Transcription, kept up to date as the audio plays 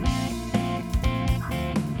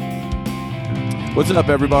What's up,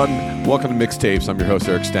 everyone? Welcome to Mixtapes. I'm your host,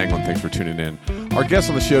 Eric Stanglin. Thanks for tuning in. Our guest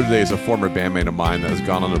on the show today is a former bandmate of mine that has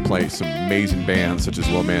gone on to play some amazing bands, such as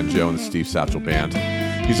Low Man Joe and the Steve Satchel Band.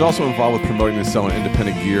 He's also involved with promoting and selling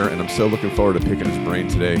independent gear, and I'm so looking forward to picking his brain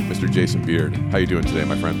today, Mr. Jason Beard. How you doing today,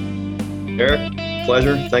 my friend? Eric,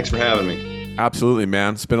 pleasure. Thanks for having me. Absolutely,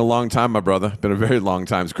 man. It's been a long time, my brother. Been a very long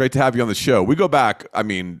time. It's great to have you on the show. We go back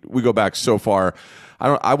so far.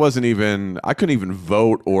 I couldn't even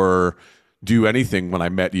vote or do anything when I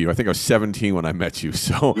met you. I think I was 17 when I met you.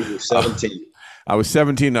 So you were 17. I was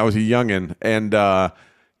 17. I was a youngin', and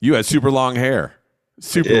you had super long hair.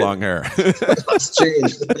 Super long hair. Lots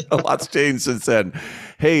changed. A lot's changed since then.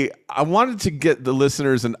 Hey, I wanted to get the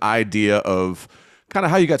listeners an idea of kind of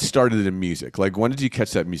how you got started in music. Like, when did you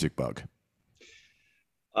catch that music bug?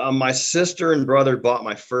 My sister and brother bought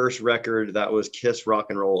my first record. That was Kiss Rock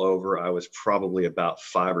and Roll Over. I was probably about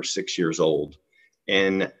 5 or 6 years old.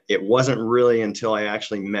 And it wasn't really until I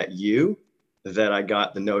actually met you that I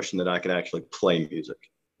got the notion that I could actually play music.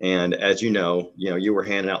 And as you know, you were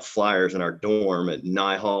handing out flyers in our dorm at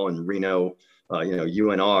Nihal and Reno,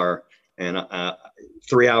 UNR. And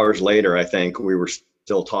 3 hours later, I think we were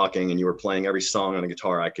still talking, and you were playing every song on a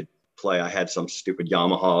guitar I could play. I had some stupid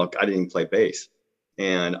Yamaha. I didn't even play bass.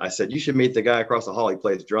 And I said, you should meet the guy across the hall. He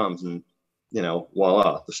plays drums. And,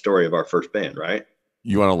 voila, the story of our first band, right?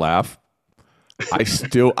 You want to laugh? I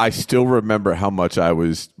still remember how much I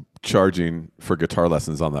was charging for guitar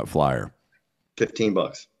lessons on that flyer.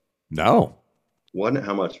 $15. No. Wasn't it?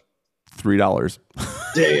 How much? $3.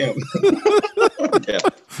 Damn. Yeah.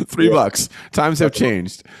 $3. Times have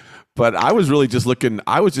changed. But I was really just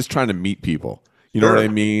trying to meet people. You know what I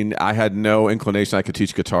mean? I had no inclination I could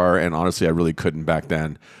teach guitar, and honestly, I really couldn't back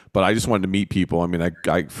then. But I just wanted to meet people. I mean,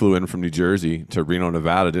 I flew in from New Jersey to Reno,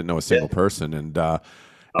 Nevada, didn't know a single person, and I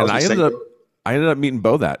ended up meeting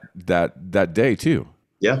Bo that day too.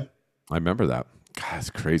 Yeah, I remember that. God, that's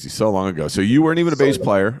crazy. So long ago. So you weren't even a bass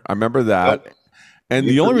player. I remember that. Nope. And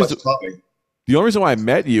the only reason why I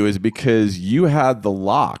met you is because you had the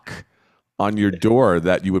lock on your door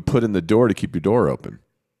that you would put in the door to keep your door open.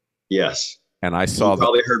 Yes. And I saw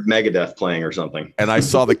probably heard Megadeth playing or something. And I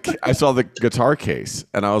saw the guitar case,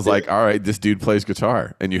 and I was like, all right, this dude plays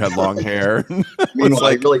guitar, and you had long hair.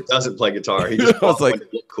 Meanwhile, he really doesn't play guitar. He just was like,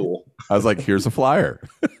 look cool. I was like, here's a flyer.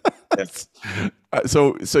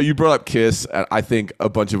 So you brought up Kiss. I think a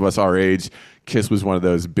bunch of us our age, Kiss was one of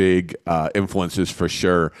those big influences for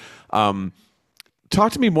sure.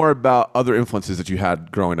 Talk to me more about other influences that you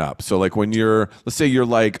had growing up. So like when let's say you're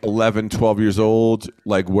like 11, 12 years old,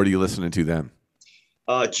 like what are you listening to then?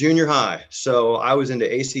 Junior high. So I was into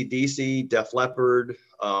AC/DC, Def Leppard,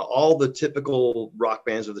 all the typical rock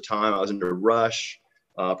bands of the time. I was into Rush,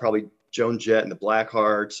 probably Joan Jett and the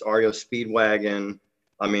Blackhearts, REO Speedwagon.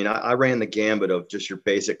 I mean, I ran the gambit of just your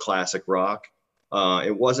basic classic rock.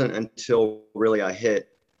 It wasn't until really I hit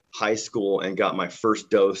high school and got my first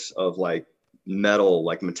dose of like metal,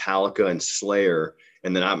 like Metallica and Slayer,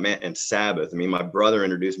 and then and Sabbath. I mean, my brother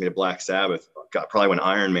introduced me to Black Sabbath, probably when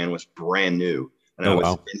Iron Man was brand new, and I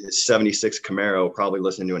was in his '76 Camaro, probably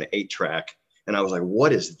listening to an 8-track, and I was like,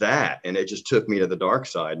 "What is that?" And it just took me to the dark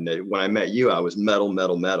side. And when I met you, I was metal.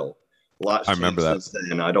 I remember that. Since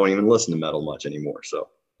then, and I don't even listen to metal much anymore. So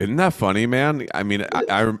isn't that funny, man? I mean,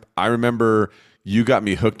 I remember you got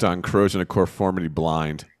me hooked on Corrosion of Conformity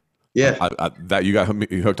Blind. Yeah, that you got me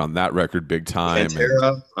hooked on that record big time.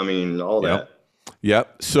 Pantera, I mean, all that.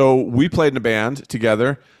 Yep. So we played in a band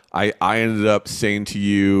together. I ended up saying to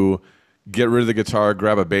you, get rid of the guitar,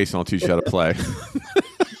 grab a bass, and I'll teach you how to play.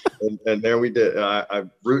 and there we did.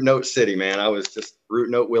 Root Note City, man. I was just Root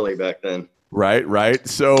Note Willie back then. Right.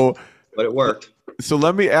 So, but it worked. So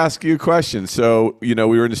let me ask you a question. So, we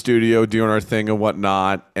were in the studio doing our thing and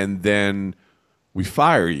whatnot, and then we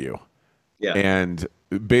fire you. Yeah. And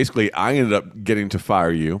basically, I ended up getting to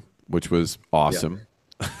fire you, which was awesome.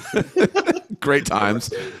 Yeah. Great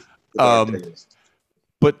times.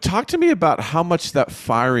 But talk to me about how much that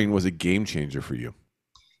firing was a game changer for you.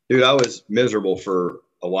 Dude, I was miserable for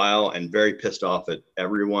a while and very pissed off at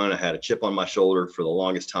everyone. I had a chip on my shoulder for the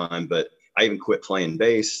longest time, but I even quit playing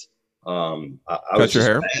bass. I was your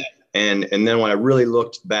hair. Bad. And then when I really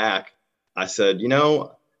looked back, I said,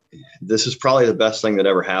 this is probably the best thing that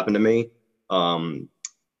ever happened to me. I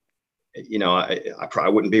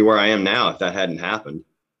probably wouldn't be where I am now if that hadn't happened.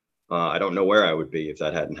 I don't know where I would be if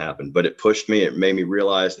that hadn't happened, but it pushed me. It made me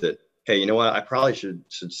realize that, hey, you know what? I probably should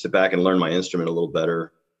sit back and learn my instrument a little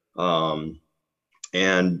better. And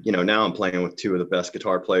now I'm playing with two of the best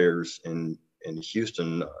guitar players in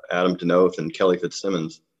Houston, Adam Denoth and Kelly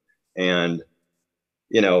Fitzsimmons. And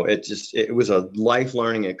it was a life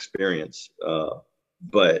learning experience.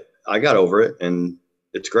 But I got over it, and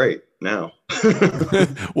it's great now.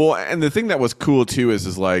 Well, and the thing that was cool too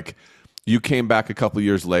is like you came back a couple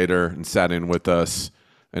years later and sat in with us,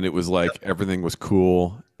 and it was like everything was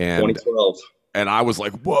cool, and 2012. I was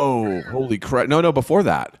like, whoa, holy crap! No, before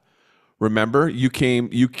that, remember you came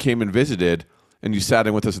and visited, and you sat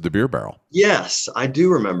in with us at the Beer Barrel. Yes, I do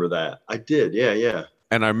remember that. I did. Yeah, yeah.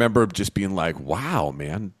 And I remember just being like, wow,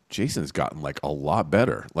 man, Jason's gotten like a lot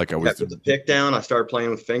better. Like I Yeah, was, put the pick down. I started playing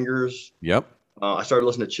with fingers. yep. I started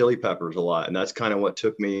listening to Chili Peppers a lot, and that's kind of what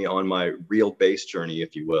took me on my real bass journey,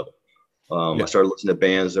 if you will. Yeah. I started listening to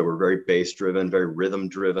bands that were very bass driven, very rhythm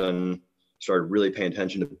driven. Started really paying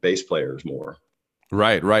attention to bass players more.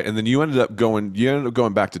 Right, right. And then you ended up going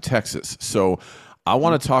back to Texas. So I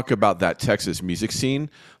want to talk about that Texas music scene.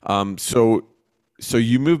 So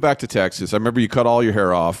you moved back to Texas. I remember you cut all your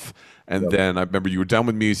hair off, and Yep. then I remember you were done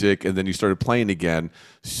with music, and then you started playing again.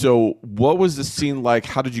 So what was the scene like?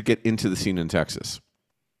 How did you get into the scene in Texas?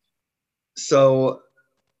 So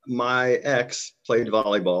my ex played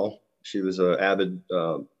volleyball. She was an avid,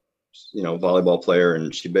 volleyball player,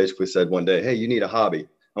 and she basically said one day, "Hey, you need a hobby."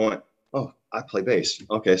 I went, "Oh, I play bass."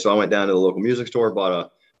 Okay, so I went down to the local music store, bought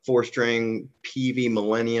a 4-string PV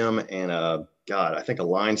Millennium and I think a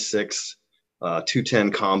Line 6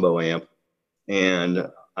 210 combo amp, and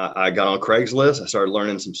I got on Craigslist. I started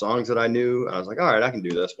learning some songs that I knew. I was like, all right, I can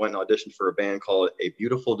do this. Went and auditioned for a band called A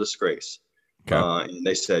Beautiful Disgrace. Okay. And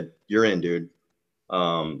they said, you're in, dude.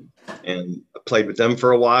 And I played with them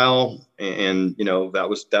for a while. And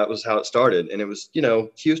that was how it started. And it was,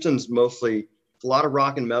 Houston's mostly a lot of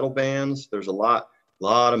rock and metal bands. There's a lot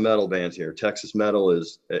of metal bands here. Texas metal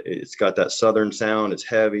it's got that Southern sound. It's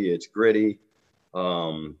heavy, it's gritty.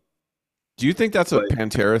 Do you think that's a But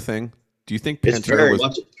Pantera thing? Do you think it's Pantera very was?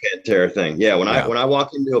 much a Pantera thing. Yeah, when Yeah. I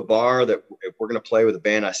walk into a bar that if we're gonna play with a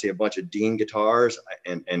band, I see a bunch of Dean guitars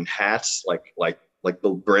and hats like the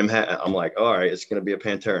brim hat. I'm like, all right, it's gonna be a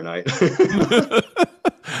Pantera night.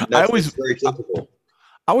 I It's always very typical.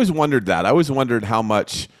 I always wondered that. I always wondered how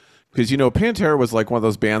much, because Pantera was like one of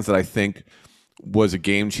those bands that I think was a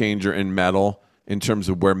game changer in metal in terms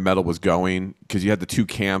of where metal was going. Because you had the two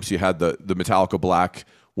camps. You had the Metallica Black,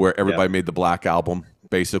 where everybody made the Black album,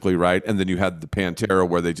 basically, right? And then you had the Pantera,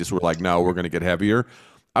 where they just were like, no, we're going to get heavier.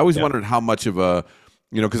 I always wondered how much of a,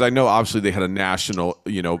 because I know obviously they had a national,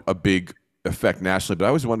 a big effect nationally, but I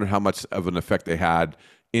always wondered how much of an effect they had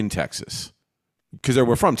in Texas, because they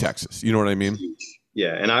were from Texas. You know what I mean?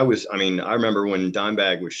 Yeah, and I remember when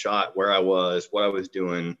Dimebag was shot, where I was, what I was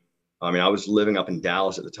doing. I was living up in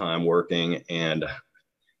Dallas at the time working, and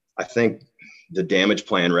I think the Damage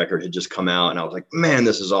Plan record had just come out, and I was like, man,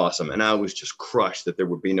 this is awesome. And I was just crushed that there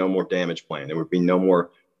would be no more Damage Plan. There would be no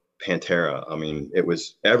more Pantera. It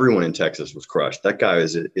was, everyone in Texas was crushed. That guy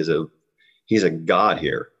he's a god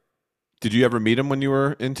here. Did you ever meet him when you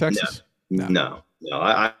were in Texas? No.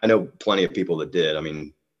 I know plenty of people that did.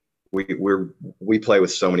 We play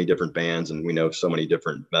with so many different bands, and we know so many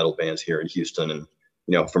different metal bands here in Houston and,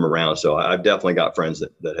 from around. So I've definitely got friends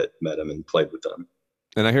that had met him and played with them.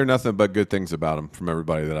 And I hear nothing but good things about him from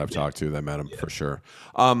everybody that I've talked to that met him for sure.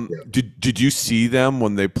 Did you see them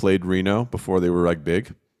when they played Reno before they were like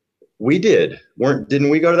big? We did. Didn't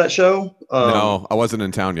we go to that show? No, I wasn't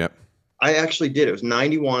in town yet. I actually did. It was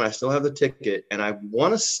 91. I still have the ticket. And I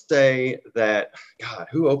want to say that, God,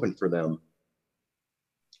 who opened for them?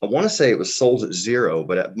 I want to say it was Souls at Zero,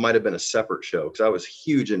 but it might have been a separate show because I was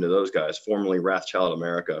huge into those guys, formerly Wrathchild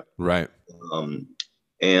America. Right.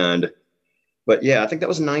 But yeah, I think that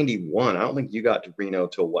was 91. I don't think you got to Reno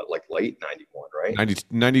till like late 91, right?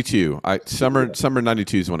 92. Summer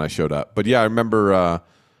 92 is when I showed up. But yeah, I remember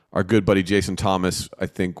our good buddy Jason Thomas, I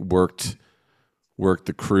think, worked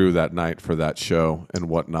the crew that night for that show and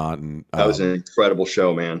whatnot. And that was an incredible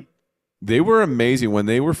show, man. They were amazing when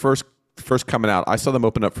they were first coming out. I saw them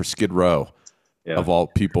open up for Skid Row, of all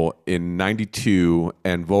people, in 92,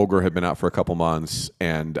 and Vulgar had been out for a couple months,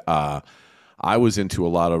 and I was into a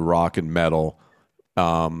lot of rock and metal,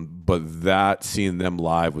 but seeing them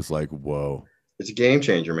live was like, whoa. It's a game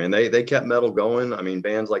changer, man. They kept metal going.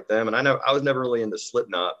 Bands like them, and I know I was never really into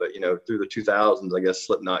Slipknot, but through the 2000s, I guess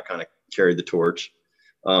Slipknot kind of carried the torch.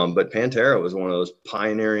 But Pantera was one of those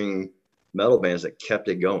pioneering metal bands that kept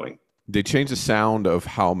it going. They changed the sound of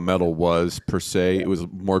how metal was per se. It was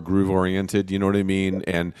more groove oriented. You know what I mean?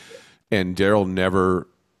 And Daryl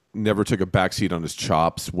never took a backseat on his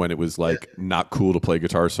chops when it was like not cool to play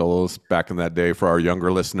guitar solos back in that day. For our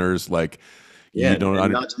younger listeners, like, not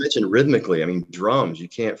to mention rhythmically. Drums. You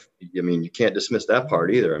can't dismiss that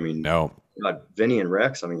part either. No. God, Vinny and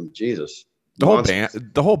Rex. Jesus. monsters.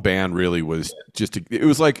 The whole band really was just. It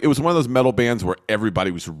was like it was one of those metal bands where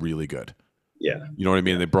everybody was really good. Yeah. You know what I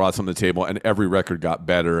mean? They brought something to the table, and every record got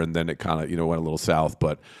better, and then it kind of went a little south.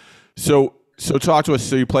 But so talk to us.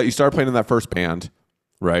 So you started playing in that first band,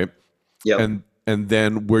 right? Yep. And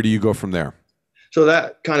then where do you go from there? So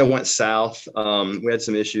that kind of went south. We had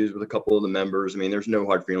some issues with a couple of the members. I mean, there's no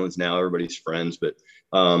hard feelings now. Everybody's friends. But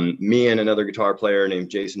me and another guitar player named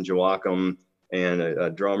Jason Joachim and a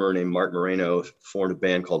drummer named Mark Moreno formed a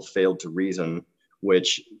band called Failed to Reason,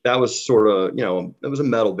 which that was sort of, it was a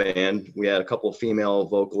metal band. We had a couple of female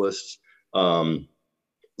vocalists. I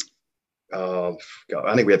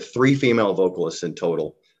think we had 3 female vocalists in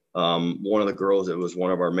total. One of the girls that was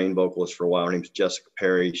one of our main vocalists for a while, her name's Jessica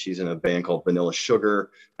Perry. She's in a band called Vanilla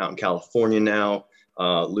Sugar out in California now.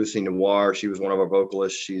 Lucy Noir, she was one of our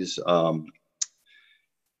vocalists. She's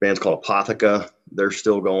band's called Apotheca. They're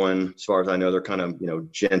still going. As far as I know, they're kind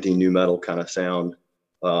of, genty new metal kind of sound.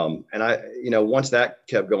 And I, once that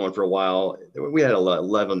kept going for a while, we had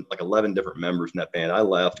 11 different members in that band. I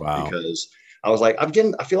left because I was like, I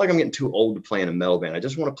feel like I'm getting too old to play in a metal band. I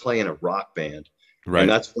just want to play in a rock band. Right. And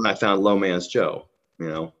that's when I found Low Man's Joe,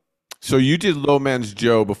 So you did Low Man's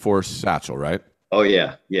Joe before Satchel, right? Oh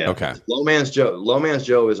yeah. Yeah. Okay. Low Man's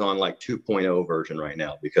Joe is on like 2.0 version right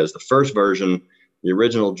now, because the first version, the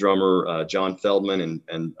original drummer, John Feldman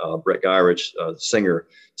and Brett Gyrich,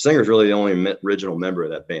 singer's really the only original member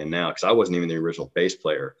of that band now, because I wasn't even the original bass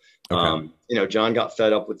player. Okay. John got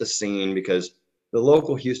fed up with the scene because the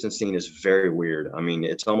local Houston scene is very weird. I mean,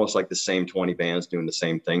 it's almost like the same 20 bands doing the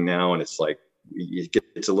same thing now. And it's like,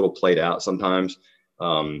 it's a little played out sometimes.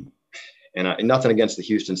 And nothing against the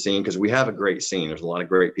Houston scene, because we have a great scene. There's a lot of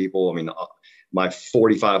great people. I mean, my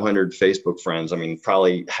 4,500 Facebook friends, I mean,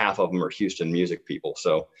 probably half of them are Houston music people.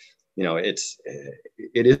 So, it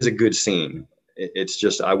is a good scene. It's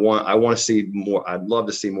just, I want to see more. I'd love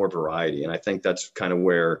to see more variety. And I think that's kind of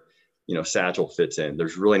where, Satchel fits in.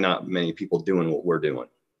 There's really not many people doing what we're doing.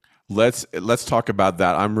 Let's talk about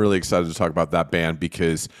that. I'm really excited to talk about that band,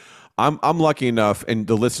 because I'm lucky enough, and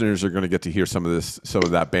the listeners are going to get to hear some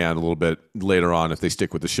of that band a little bit later on if they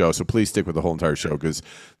stick with the show. So please stick with the whole entire show, because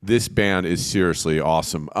this band is seriously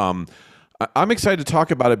awesome. I'm excited to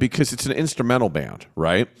talk about it because it's an instrumental band,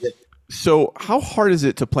 right? Yeah. So how hard is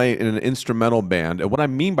it to play in an instrumental band? And what I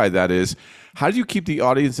mean by that is, how do you keep the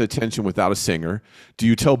audience attention without a singer? Do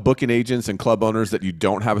you tell booking agents and club owners that you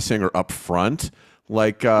don't have a singer up front?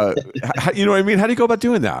 Like, you know what I mean? How do you go about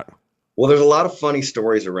doing that? Well, there's a lot of funny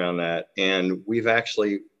stories around that. And we've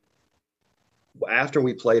actually, after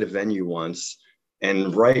we played a venue once,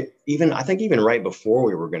 and I think even right before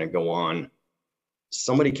we were going to go on,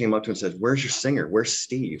 somebody came up to us and said, "Where's your singer? Where's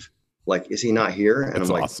Steve? Like, is he not here?" And That's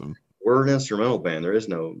I'm like, awesome. We're an instrumental band. There is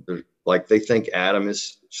like, they think Adam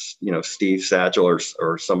is, Steve Satchel,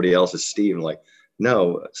 or somebody else is Steve. And like,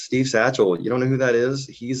 no, Steve Satchel, you don't know who that is?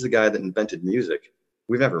 He's the guy that invented music.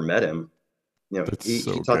 We've never met him. He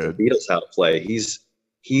taught the Beatles how to play.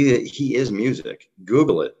 He is music.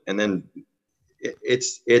 Google it. And then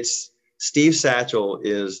it's Steve Satchel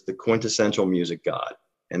is the quintessential music god.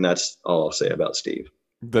 And that's all I'll say about Steve.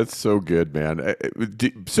 That's so good, man.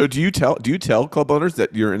 So do you tell club owners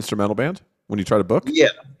that you're an instrumental band when you try to book? Yeah.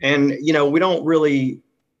 And, we don't really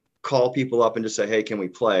call people up and just say, "Hey, can we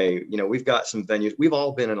play?" We've got some venues. We've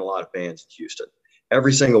all been in a lot of bands in Houston.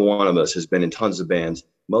 Every single one of us has been in tons of bands.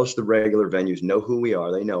 Most of the regular venues know who we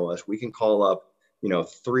are. They know us. We can call up,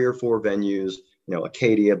 3 or 4 venues,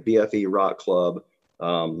 Acadia, BFE Rock Club,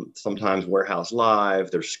 sometimes Warehouse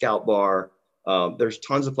Live, there's Scout Bar. There's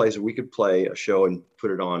tons of places we could play a show and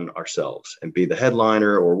put it on ourselves and be the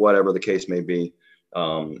headliner or whatever the case may be.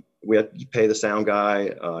 You pay the sound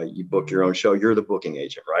guy, you book your own show. You're the booking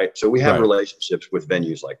agent, right? So we have relationships with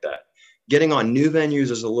venues like that. Getting on new venues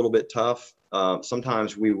is a little bit tough.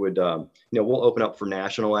 Sometimes we would, we'll open up for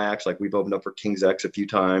national acts. Like we've opened up for King's X a few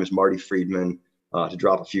times, Marty Friedman, to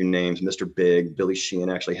drop a few names, Mr. Big, Billy Sheehan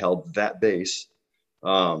actually held that bass.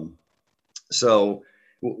 So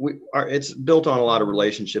it's built on a lot of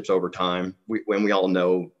relationships over time. When we all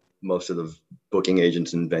know most of the booking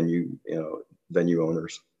agents and venue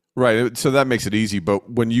owners. Right. So that makes it easy.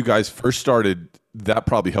 But when you guys first started, that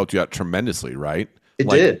probably helped you out tremendously, right? It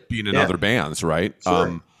did. Being in other bands, right?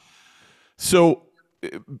 Sure. So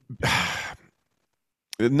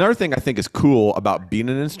another thing I think is cool about being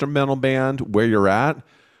an instrumental band where you're at,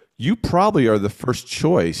 you probably are the first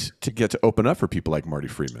choice to get to open up for people like Marty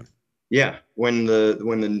Friedman. Yeah. When the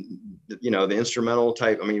instrumental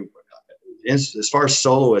type, I mean, as far as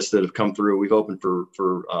soloists that have come through, we've opened for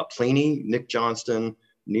Pliny, Nick Johnston,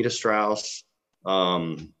 Nita Strauss,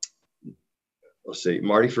 let's see,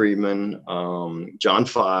 Marty Friedman, John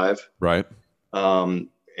Five. Right. And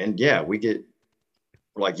yeah, we're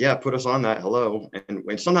like, yeah, put us on that. Hello.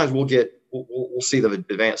 And sometimes we'll see the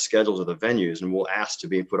advanced schedules of the venues and we'll ask to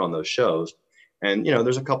be put on those shows. And,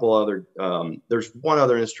 there's a couple other, there's one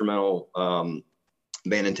other instrumental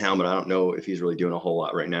band in town, but I don't know if he's really doing a whole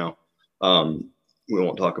lot right now. We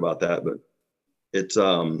won't talk about that, but it's,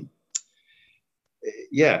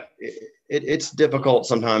 yeah, it's difficult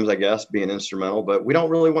sometimes, I guess, being instrumental, but we don't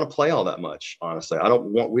really want to play all that much, honestly.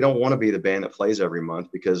 We don't want to be the band that plays every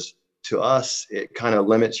month, because to us, it kind of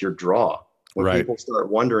limits your draw. When Right. people start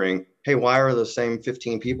wondering, hey, why are the same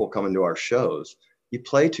 15 people coming to our shows? You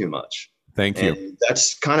play too much. Thank you. And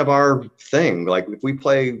that's kind of our thing. Like, if we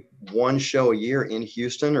play one show a year in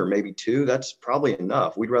Houston, or maybe two, that's probably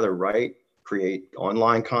enough. We'd rather create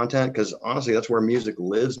online content, because honestly, that's where music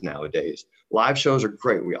lives nowadays. Live shows are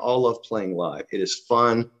great. We all love playing live. It is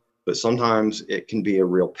fun, but sometimes it can be a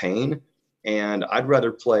real pain. And I'd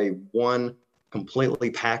rather play one completely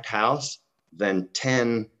packed house than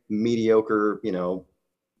 10 mediocre,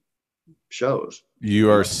 shows. You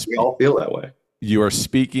are We all feel that way. You are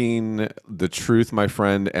speaking the truth, my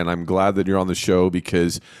friend, and I'm glad that you're on the show,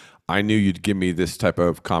 because I knew you'd give me this type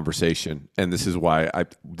of conversation, and this is why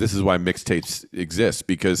mixtapes exist,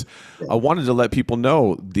 because I wanted to let people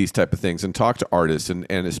know these type of things and talk to artists, and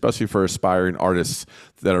especially for aspiring artists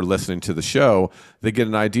that are listening to the show, they get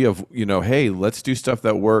an idea of, hey, let's do stuff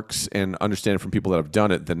that works and understand it from people that have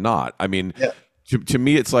done it than not. I mean, to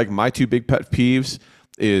me, it's like my two big pet peeves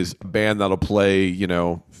is a band that'll play,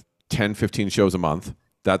 10, 15 shows a month.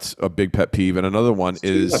 That's a big pet peeve. And another one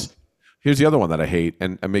is, here's the other one that I hate,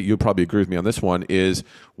 and I mean, you'll probably agree with me on this one, is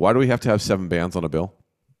why do we have to have 7 bands on a bill?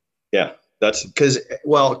 Yeah, that's because,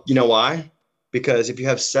 well, you know why? Because if you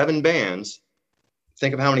have 7 bands,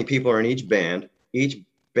 think of how many people are in each band. Each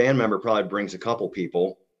band member probably brings a couple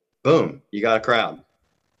people. Boom, you got a crowd.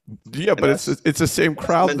 Yeah, but it's the same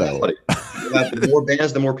crowd, though. The more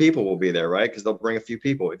bands, the more people will be there, right? Because they'll bring a few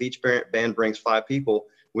people. If each band brings 5 people,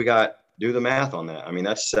 do the math on that. I mean,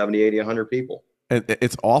 that's 70, 80, 100 people. And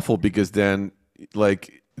it's awful, because then,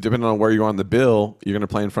 like, depending on where you're on the bill, you're going to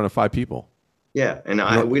play in front of 5 people. Yeah, and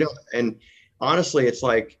and honestly, it's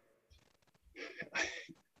like,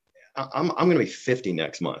 I'm going to be 50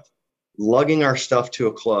 next month. Lugging our stuff to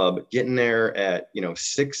a club, getting there at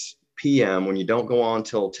 6 p.m. when you don't go on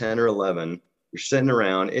till 10 or 11. You're sitting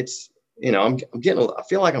around. It's I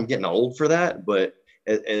feel like I'm getting old for that, but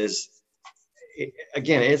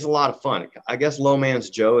again, it's a lot of fun. I guess Low Man's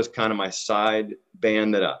Joe is kind of my side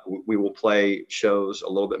band that we will play shows a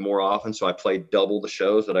little bit more often. So I play double the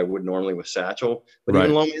shows that I would normally with Satchel. But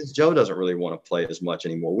even Low Man's Joe doesn't really want to play as much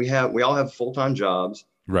anymore. We all have full-time jobs.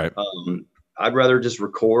 Right. I'd rather just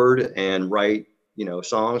record and write,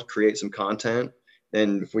 songs, create some content.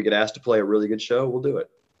 And if we get asked to play a really good show, we'll do it.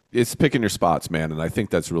 It's picking your spots, man, and I think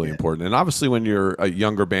that's really important. And obviously, when you're a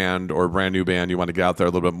younger band or a brand new band, you want to get out there a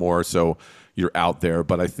little bit more, so you're out there.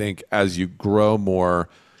 But I think as you grow more,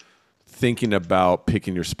 thinking about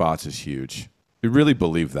picking your spots is huge. I really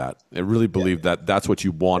believe that. I really believe that that's what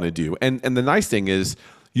you want to do. And the nice thing is,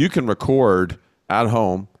 you can record at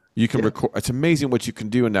home. You can record. It's amazing what you can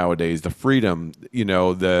do nowadays. The freedom,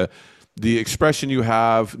 the expression you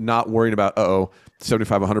have, not worrying about,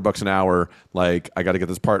 $75, $100 an hour. Like, I got to get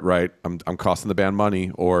this part right. I'm costing the band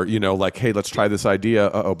money, or, like, hey, let's try this idea.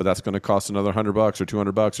 But that's going to cost another $100 or $200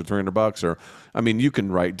 or $300. Or, I mean, you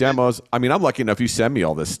can write demos. I mean, I'm lucky enough you send me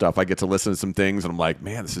all this stuff. I get to listen to some things, and I'm like,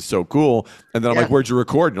 man, this is so cool. And then I'm like, where'd you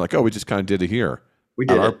record? And you're like, oh, we just kind of did it here. We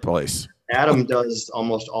did at our it. place. Adam does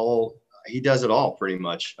almost all. He does it all pretty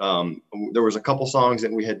much. There was a couple songs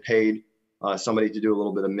that we had paid somebody to do a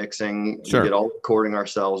little bit of mixing. Sure. We did all the recording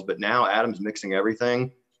ourselves, but now Adam's mixing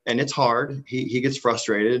everything, and it's hard. He gets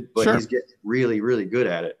frustrated, but he's getting really, really good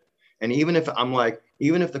at it. And even if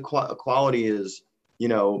the quality is,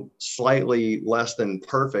 slightly less than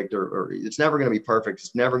perfect, or it's never going to be perfect.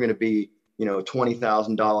 It's never going to be,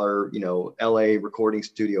 $20,000, LA recording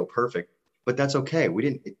studio perfect, but that's okay.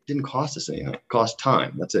 It didn't cost us anything. It cost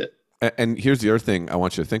time. That's it. And here's the other thing I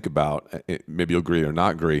want you to think about. Maybe you'll agree or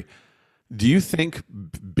not agree. Do you think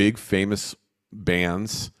big famous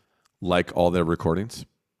bands like all their recordings?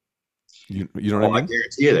 You know what I mean? I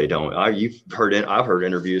guarantee you they don't. I've heard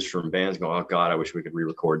interviews from bands going, "Oh God, I wish we could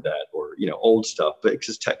re-record that," or old stuff. But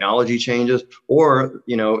because technology changes, or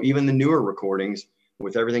even the newer recordings,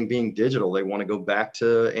 with everything being digital, they want to go back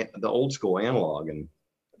to the old school analog. And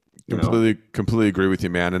completely agree with you,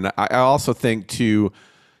 man. And I also think too,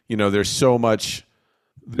 there's so much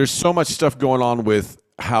stuff going on with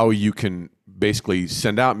how you can basically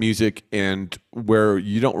send out music, and where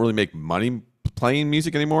you don't really make money playing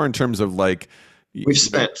music anymore in terms of like, We've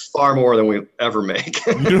spent far more than we ever make.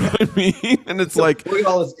 you know what I mean? And it's like, Look at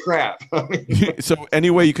all this crap. I mean, so any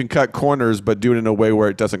way you can cut corners, but do it in a way where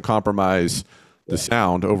it doesn't compromise the yeah,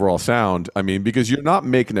 sound, overall sound. I mean, because you're not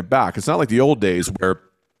making it back. It's not like the old days where,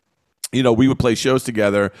 we would play shows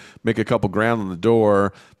together, make a couple grand on the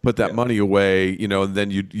door, put that yeah, money away, and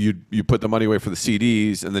then you put the money away for the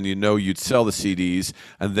CDs, and then you'd sell the CDs,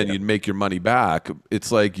 and then yeah. you'd make your money back.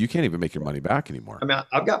 It's like you can't even make your money back anymore. I mean,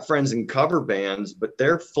 I've got friends in cover bands, but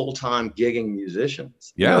they're full-time gigging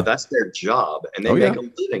musicians. Yeah. That's their job, and they Oh yeah. make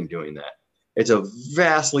a living doing that. It's a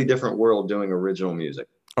vastly different world doing original music.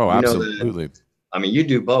 Oh, You know that. absolutely. I mean, you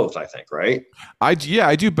do both, I think, right? I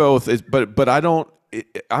do both, but I don't.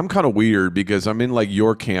 I'm kind of weird because I'm in like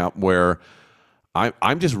your camp where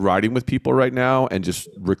I'm just writing with people right now and just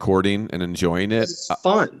recording and enjoying it. It's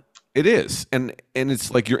fun. It is, and it's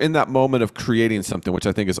like you're in that moment of creating something, which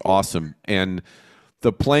I think is awesome. And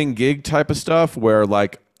the playing gig type of stuff, where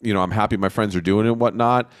like I'm happy my friends are doing it and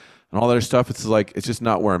whatnot, and all that other stuff. It's like it's just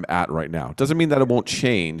not where I'm at right now. Doesn't mean that it won't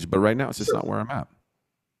change, but right now it's just not where I'm at.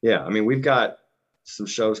 Yeah, I mean, we've got some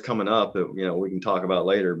shows coming up that we can talk about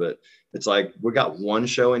later, but it's like we got one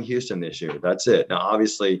show in Houston this year. That's it. Now,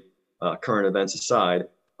 obviously, current events aside,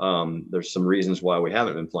 there's some reasons why we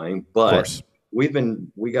haven't been playing, Of but course. we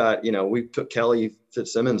took Kelly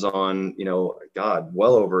Fitzsimmons on, God,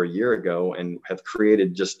 well over a year ago, and have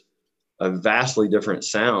created just a vastly different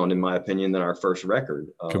sound, in my opinion, than our first record.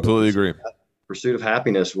 Completely agree. Pursuit of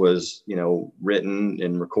Happiness was, written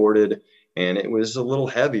and recorded, and it was a little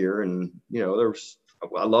heavier. And,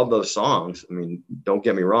 I love those songs. I mean, don't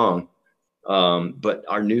get me wrong. But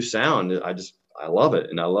our new sound, I love it.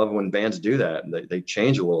 And I love when bands do that. And they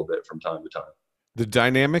change a little bit from time to time. The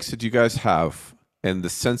dynamics that you guys have and the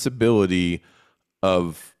sensibility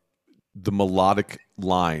of the melodic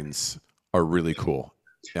lines are really cool.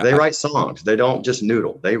 Yeah, They write songs. They don't just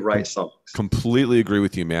noodle. They write songs. completely agree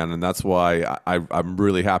with you, man, and that's why I'm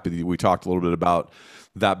really happy that we talked a little bit about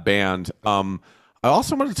that band. I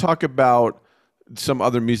also wanted to talk about some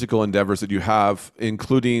other musical endeavors that you have,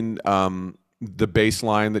 including the bass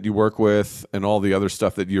line that you work with and all the other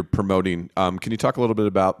stuff that you're promoting. Can you talk a little bit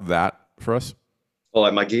about that for us? Oh,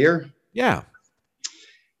 like my gear? Yeah.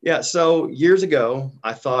 Yeah. So years ago,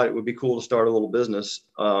 I thought it would be cool to start a little business.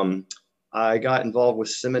 I got involved with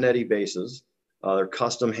Simonetti basses. They're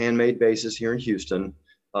custom handmade basses here in Houston.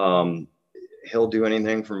 He'll do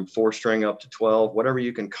anything from 4-string up to 12, whatever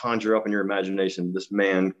you can conjure up in your imagination. This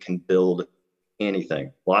man can build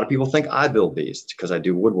anything. A lot of people think I build these because I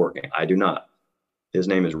do woodworking. I do not. His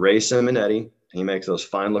name is Ray Simonetti. He makes those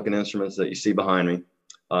fine looking instruments that you see behind me.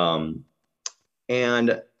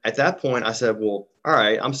 And at that point I said, well, all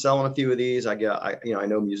right, I'm selling a few of these. I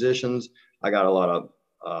know musicians. I got a lot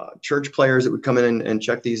of church players that would come in and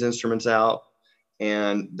check these instruments out.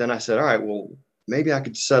 And then I said, all right, well, maybe I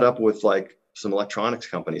could set up with like some electronics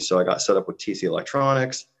companies. So I got set up with TC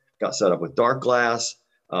Electronics, got set up with Dark Glass,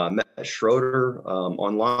 met Schroeder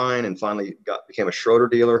online, and finally became a Schroeder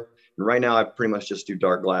dealer. And right now I pretty much just do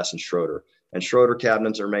Dark Glass and Schroeder. And Schroeder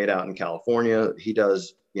cabinets are made out in California. He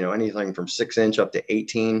does, anything from 6-inch up to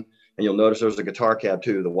 18. And you'll notice there's a guitar cab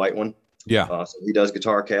too, the white one. Yeah. So he does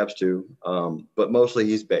guitar cabs too, but mostly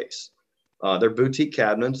he's bass. They're boutique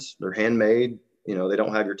cabinets. They're handmade. They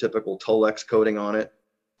don't have your typical Tolex coating on it.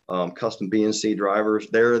 Custom BNC drivers.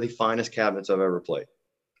 They're the finest cabinets I've ever played.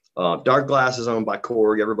 Dark Glass is owned by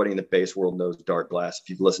Korg. Everybody in the bass world knows Dark Glass. If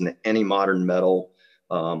you've listened to any modern metal,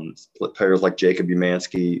 split players like Jacob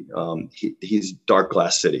Umansky, he's Dark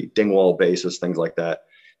Glass City, Dingwall basses, things like that.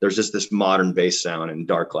 There's just this modern bass sound, and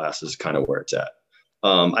Dark Glass is kind of where it's at.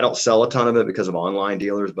 I don't sell a ton of it because of online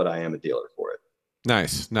dealers, but I am a dealer for it.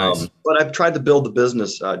 Nice. But I've tried to build the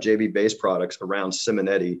business, JB Bass Products, around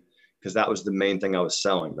Simonetti, because that was the main thing I was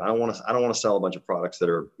selling. I don't want to sell a bunch of products that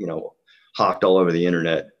are, hawked all over the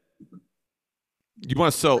internet. You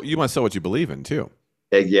want to sell what you believe in too.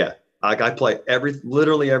 Yeah. Like I play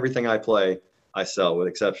literally everything I play, I sell, with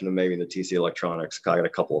exception of maybe the TC Electronics. I got a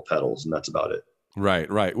couple of pedals and that's about it.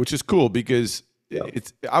 Right. Which is cool because I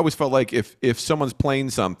always felt like if someone's playing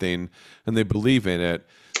something and they believe in it,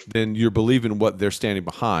 then you're believing what they're standing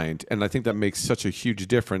behind. And I think that makes such a huge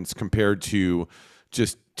difference compared to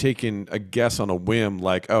just taking a guess on a whim,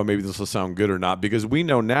 like, oh, maybe this will sound good or not. Because we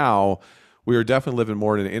know now we are definitely living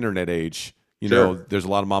more in an internet age. There's a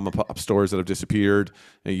lot of mom and pop stores that have disappeared.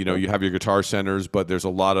 And, you have your guitar centers, but there's a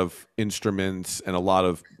lot of instruments and a lot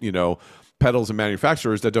of, pedals and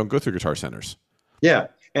manufacturers that don't go through guitar centers. Yeah.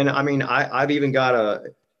 And I mean, I've even got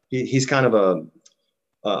he's kind of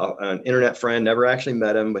an internet friend, never actually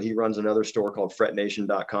met him, but he runs another store called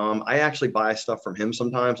fretnation.com. I actually buy stuff from him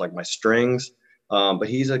sometimes, like my strings. But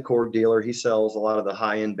he's a cord dealer. He sells a lot of the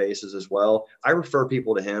high-end basses as well. I refer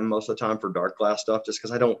people to him most of the time for dark glass stuff just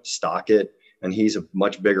because I don't stock it. And he's a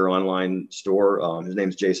much bigger online store. His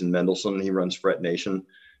name's Jason Mendelson. He runs Fret Nation.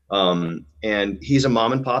 And he's a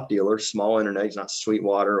mom and pop dealer, small internet. He's not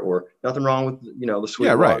Sweetwater, or nothing wrong with, the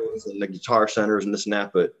Sweetwaters and the Guitar Centers and this and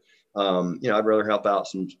that. But, I'd rather help out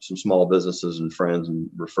some small businesses and friends and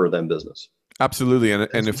refer them business. Absolutely. And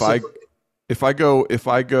if I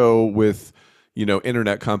go with,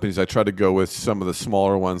 internet companies, I try to go with some of the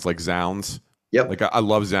smaller ones like Zounds. Yep. Like I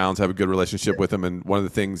love Zounds, have a good relationship with them. And one of the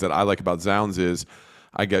things that I like about Zounds is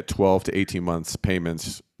I get 12 to 18 months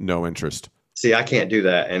payments, no interest. See, I can't do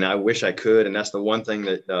that. And I wish I could. And that's the one thing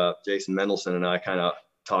that Jason Mendelson and I kind of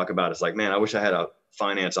talk about. It's like, man, I wish I had a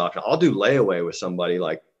finance option. I'll do layaway with somebody.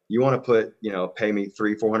 Like, you want to put, pay me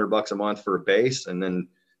 $300-400 a month for a bass. And then,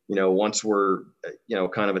 once we're,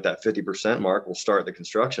 kind of at that 50% mark, we'll start the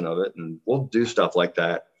construction of it, and we'll do stuff like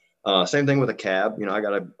that. Same thing with a cab. I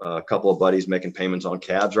got a couple of buddies making payments on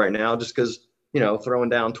cabs right now, just because, throwing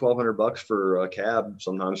down $1,200 for a cab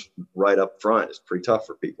sometimes right up front is pretty tough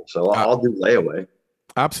for people. So I'll do layaway.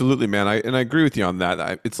 Absolutely, man. I agree with you on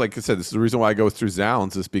that. It's like I said, this is the reason why I go through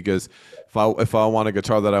Zounds, is because if I want a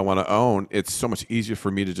guitar that I want to own, it's so much easier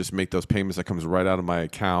for me to just make those payments that comes right out of my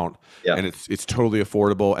account. Yeah. And it's totally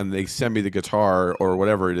affordable, and they send me the guitar or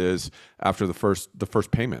whatever it is after the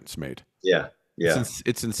first payment's made. Yeah. Yeah.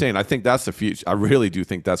 It's insane. I think that's the future. I really do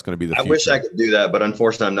think that's going to be the future. I wish I could do that, but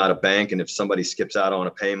unfortunately I'm not a bank. And if somebody skips out on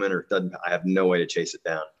a payment or doesn't, I have no way to chase it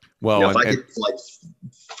down. Well, if I could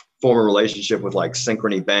form a relationship with like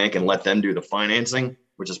Synchrony Bank and let them do the financing,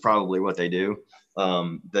 which is probably what they do,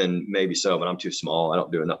 then maybe so, but I'm too small. I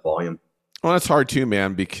don't do enough volume. Well, that's hard too,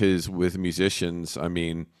 man, because with musicians, I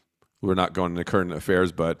mean, we're not going into current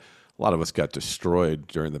affairs, but a lot of us got destroyed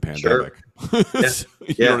during the pandemic. Sure. Yeah.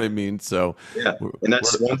 You know what I mean? So yeah, and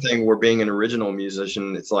that's one thing, we're being an original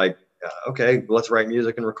musician. It's like, okay, let's write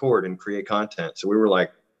music and record and create content. So we were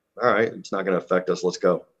like, all right, it's not going to affect us. Let's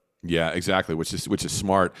go. Yeah, exactly. Which is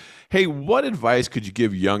smart. Hey, what advice could you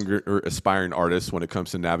give younger or aspiring artists when it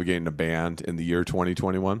comes to navigating a band in the year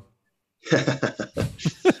 2021?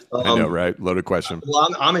 I know, right? Loaded question. Well,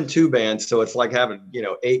 I'm in 2 bands, so it's like having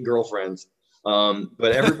 8 girlfriends.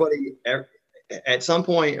 But everybody, at some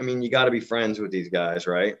point, I mean, you got to be friends with these guys,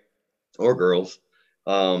 right? Or girls.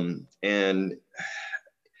 And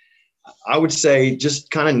I would say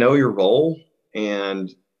just kind of know your role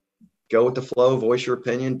and go with the flow, voice your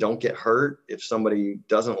opinion. Don't get hurt if somebody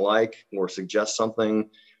doesn't like or suggest something,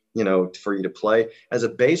 for you to play. As a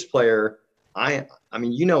bass player, I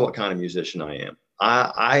mean, what kind of musician I am.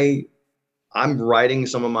 I'm writing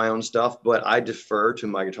some of my own stuff, but I defer to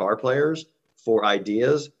my guitar players for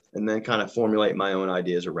ideas and then kind of formulate my own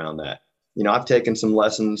ideas around that. I've taken some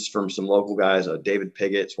lessons from some local guys. David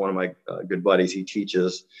Piggott's one of my good buddies. He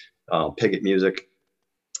teaches Piggott music.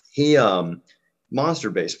 He, monster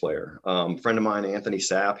bass player. Friend of mine, Anthony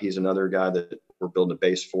Sapp, he's another guy that we're building a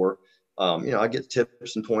bass for. I get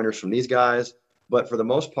tips and pointers from these guys, but for the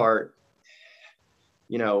most part,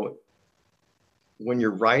 when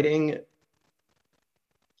you're writing,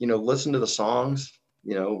 listen to the songs,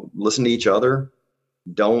 listen to each other.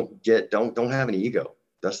 Don't have an ego.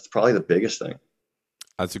 That's probably the biggest thing.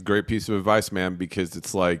 That's a great piece of advice, man, because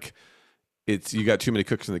it's like, you got too many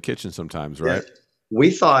cooks in the kitchen sometimes, right? Yeah.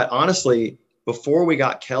 We thought, honestly, before we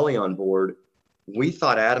got Kelly on board, we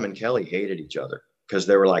thought Adam and Kelly hated each other because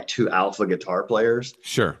they were like 2 alpha guitar players.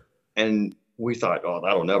 Sure. And we thought, oh,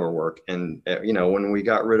 that'll never work. And, when we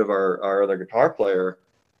got rid of our other guitar player,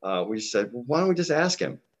 we just said, well, why don't we just ask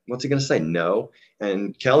him? What's he going to say? No.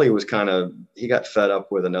 And Kelly was he got fed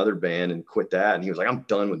up with another band and quit that. And he was like, I'm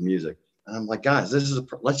done with music. And I'm like, guys,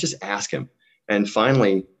 let's just ask him. And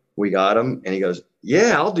finally we got him and he goes,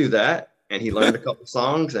 yeah, I'll do that. And he learned a couple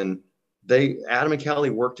songs, and Adam and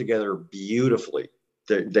Kelly work together beautifully.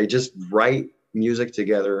 They just write music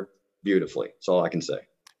together beautifully. That's all I can say.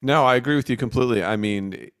 No, I agree with you completely. I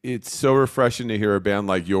mean, it's so refreshing to hear a band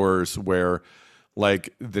like yours where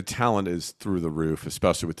like the talent is through the roof,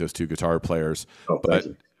 especially with those 2 guitar players. Oh, but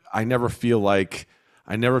I never feel like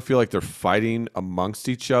they're fighting amongst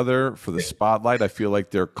each other for the spotlight. I feel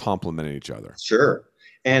like they're complimenting each other. Sure.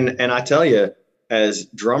 And I tell you, as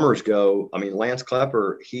drummers go, I mean, Lance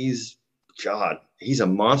Klepper, he's a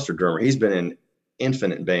monster drummer. He's been in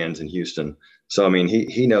infinite bands in Houston. So, I mean,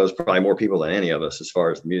 he knows probably more people than any of us as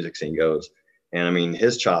far as the music scene goes. And I mean,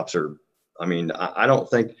 his chops are, I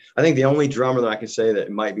think the only drummer that I can say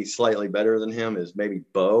that might be slightly better than him is maybe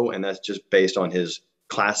Bo. And that's just based on his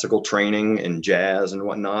classical training and jazz and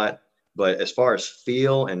whatnot. But as far as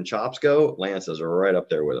feel and chops go, Lance's are right up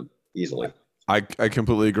there with him easily. I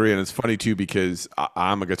completely agree, and it's funny too because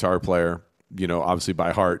I'm a guitar player, obviously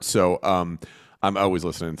by heart. So I'm always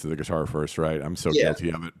listening to the guitar first, right? I'm so Yeah.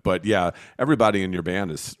 guilty of it. But yeah, everybody in your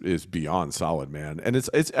band is beyond solid, man, and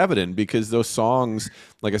it's evident because those songs,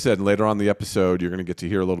 like I said, later on in the episode, you're going to get to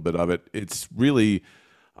hear a little bit of it. It's really,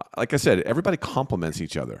 like I said, everybody complements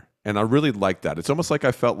each other, and I really like that. It's almost like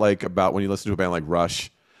I felt like about when you listen to a band like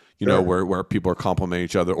Rush, Sure. where people are complimenting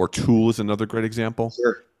each other, or Tool is another great example.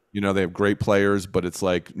 Sure. They have great players, but it's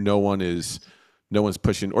like no one's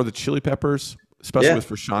pushing. Or the Chili Peppers, especially Yeah. with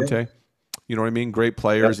Yeah. Frusciante. You know what I mean? Great Yep.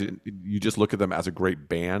 players. You just look at them as a great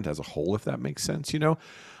band as a whole, if that makes sense. Oh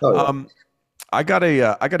yeah. Um, I got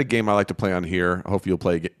a game I like to play on here. I hope you'll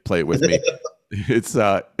play it with me.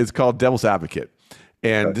 It's called Devil's Advocate,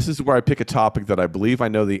 and Okay. this is where I pick a topic that I believe I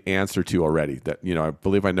know the answer to already. That I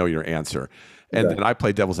believe I know your answer, and Okay. then I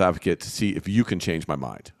play Devil's Advocate to see if you can change my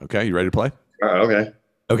mind. Okay, you ready to play? All right. Okay.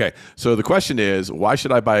 Okay, so the question is, why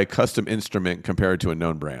should I buy a custom instrument compared to a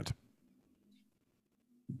known brand?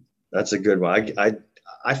 That's a good one.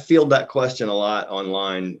 I field that question a lot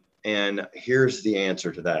online, and here's the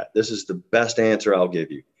answer to that. This is the best answer I'll give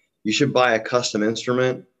you. You should buy a custom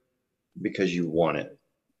instrument because you want it,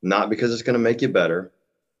 not because it's going to make you better,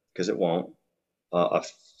 because it won't. A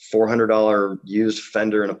 $400 used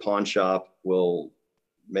Fender in a pawn shop will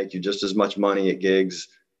make you just as much money at gigs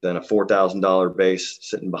than a $4,000 bass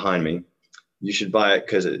sitting behind me. You should buy it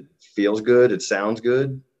because it feels good, it sounds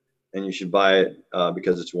good, and you should buy it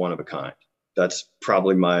because it's one of a kind. That's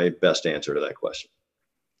probably my best answer to that question.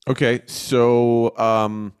 Okay,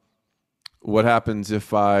 so what happens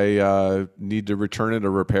if I need to return it or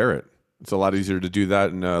repair it? It's a lot easier to do that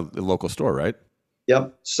in a local store, right?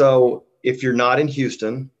 Yep. So if you're not in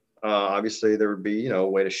Houston, obviously there would be, a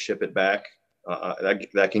way to ship it back.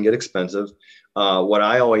 That can get expensive. What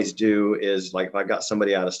I always do is, like, if I got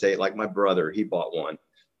somebody out of state, like my brother, he bought one.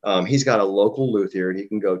 He's got a local luthier he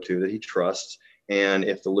can go to that he trusts. And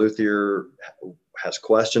if the luthier has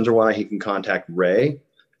questions or why, he can contact Ray.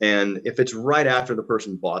 And if it's right after the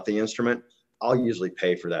person bought the instrument, I'll usually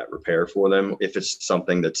pay for that repair for them. If it's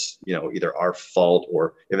something that's, either our fault,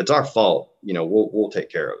 or if it's our fault, we'll take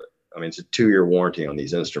care of it. I mean, it's a 2-year warranty on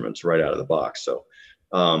these instruments right out of the box. So,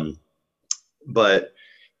 but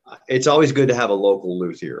it's always good to have a local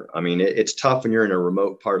luthier. I mean, it's tough when you're in a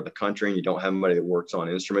remote part of the country and you don't have anybody that works on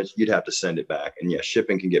instruments. You'd have to send it back, and yeah,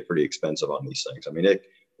 shipping can get pretty expensive on these things. I mean,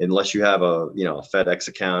 unless you have a FedEx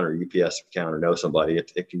account or UPS account or know somebody,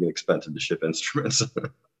 it can get expensive to ship instruments.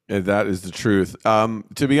 And that is the truth.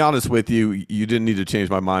 To be honest with you, you didn't need to change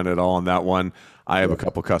my mind at all on that one. I have a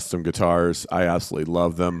couple custom guitars. I absolutely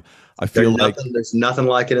love them. I feel like There's nothing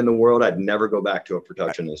like it in the world. I'd never go back to a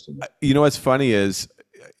production instrument. what's funny is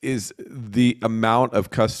the amount of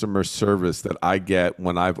customer service that I get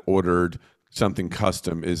when I've ordered something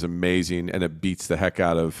custom is amazing, and it beats the heck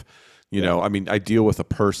out of, I mean, I deal with a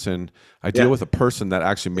person. I deal with a person that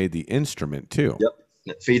actually made the instrument too. Yep.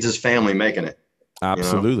 It feeds his family making it.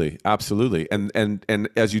 Absolutely, absolutely. And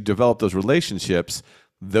as you develop those relationships,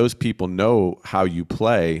 those people know how you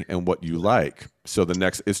play and what you like. So the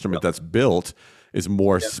next instrument that's built is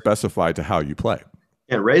more specified to how you play.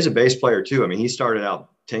 And Ray's a bass player too. I mean, he started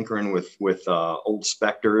out tinkering with old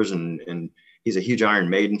Specters, and he's a huge Iron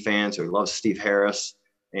Maiden fan, so he loves Steve Harris.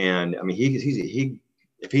 And I mean, he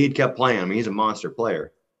if he had kept playing, I mean, he's a monster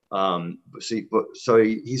player. So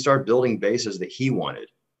he started building basses that he wanted.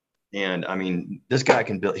 And I mean, this guy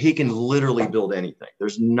can build, he can literally build anything.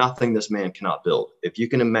 There's nothing this man cannot build. If you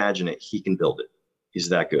can imagine it, he can build it. He's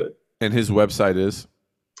that good. And his website is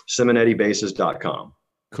SimonettieBasses.com.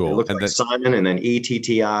 It cool. looks And like then Simon and then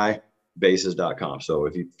ETTI Basses.com. So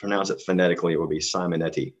if you pronounce it phonetically, it will be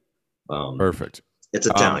Simonetti. perfect. It's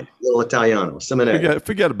Italian, little Italiano, Simonetti.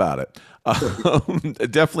 Forget about it.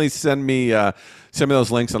 Definitely send me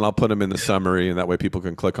those links, and I'll put them in the summary, and that way people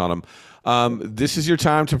can click on them. This is your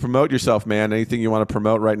time to promote yourself, man. Anything you want to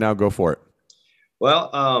promote right now, go for it.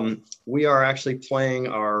 Well, we are actually playing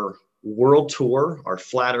our world tour, our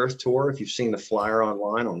Flat Earth tour. If you've seen the flyer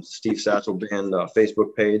online on Steve Satchel Band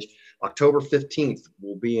Facebook page, October 15th,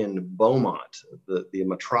 we'll be in Beaumont, the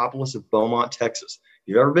metropolis of Beaumont, Texas.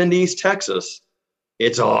 If you've ever been to East Texas,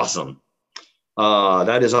 it's awesome.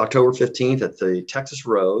 That is October 15th at the Texas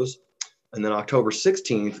Rose. And then October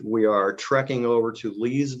 16th, we are trekking over to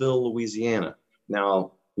Leesville, Louisiana.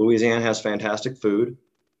 Now, Louisiana has fantastic food.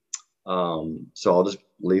 So I'll just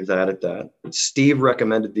leave that at that. Steve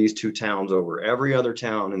recommended these two towns over every other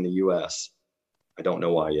town in the U.S. I don't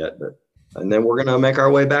know why yet, but And then we're going to make our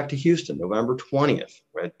way back to Houston, November 20th.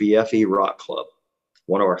 We're at BFE Rock Club,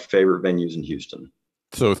 one of our favorite venues in Houston.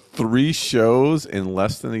 So 3 shows in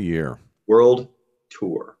less than a year. World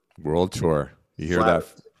tour. World tour. You hear Flat that?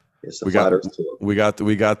 Earth. It's the Flat Earth tour. We got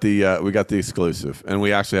the exclusive, and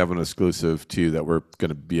we actually have an exclusive too that we're going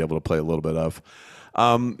to be able to play a little bit of.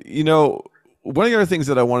 You know, one of the other things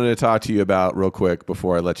that I wanted to talk to you about real quick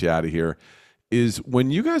before I let you out of here is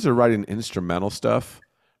when you guys are writing instrumental stuff,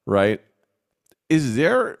 right?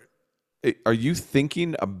 Are you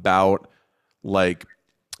thinking about like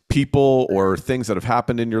people or things that have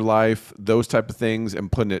happened in your life, those type of things,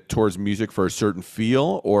 and putting it towards music for a certain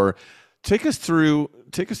feel? Or take us through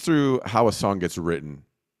how a song gets written.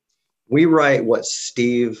 We write what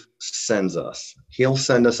Steve sends us. He'll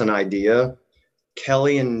send us an idea.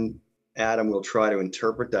 Kelly and Adam will try to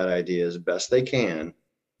interpret that idea as best they can.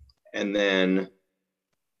 And then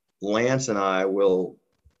Lance and I will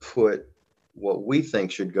put what we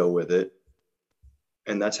think should go with it.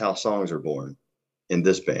 And that's how songs are born in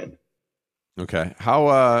this band. Okay. How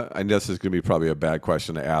I know this is going to be probably a bad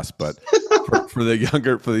question to ask, but for the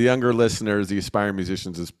younger listeners, the aspiring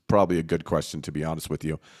musicians, is probably a good question, to be honest with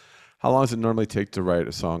you. How long does it normally take to write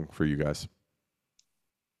a song for you guys?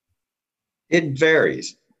 It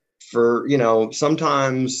varies.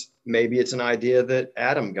 Sometimes maybe it's an idea that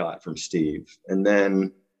Adam got from Steve, and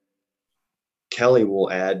then Kelly will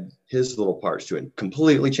add his little parts to it and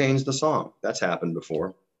completely change the song. That's happened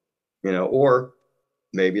before, or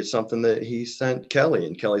maybe it's something that he sent Kelly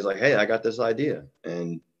and Kelly's like, hey, I got this idea.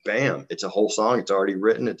 And bam, it's a whole song. It's already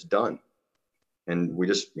written. It's done. And we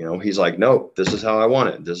just, he's like, no, this is how I want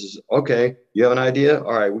it. This is okay. You have an idea?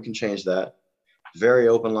 All right, we can change that. Very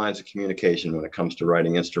open lines of communication when it comes to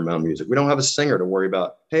writing instrumental music. We don't have a singer to worry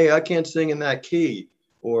about, hey, I can't sing in that key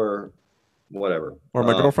or whatever. Or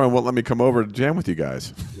my girlfriend won't let me come over to jam with you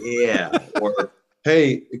guys. Yeah. Or,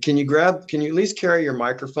 hey, can you at least carry your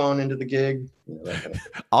microphone into the gig? That kind of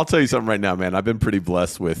thing. I'll tell you something right now, man. I've been pretty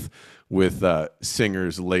blessed with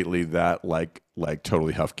singers lately that like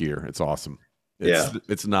totally huff gear. It's awesome.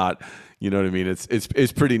 It's not, you know what I mean?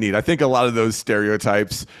 It's pretty neat. I think a lot of those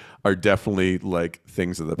stereotypes are definitely like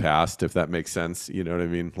things of the past, if that makes sense. You know what I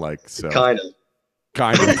mean? Like, so kind of.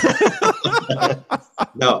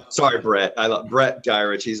 No, sorry, Brett. I love Brett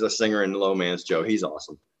Gyrich. He's a singer in Low Man's Joe. He's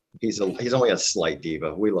awesome. He's only a slight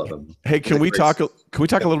diva. We love him. Hey, can we talk a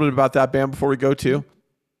little bit about that band before we go too?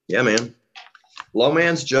 Yeah, man. Low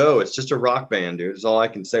Man's Joe. It's just a rock band, dude. Is all I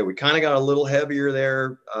can say. We kind of got a little heavier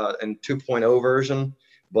there in 2.0 version,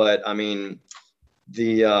 but I mean,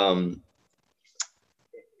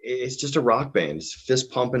 it's just a rock band. It's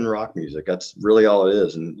fist pumping rock music. That's really all it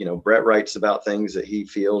is. And, Brett writes about things that he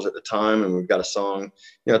feels at the time. And we've got a song,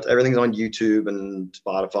 everything's on YouTube and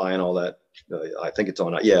Spotify and all that. I think it's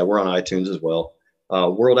on, we're on iTunes as well.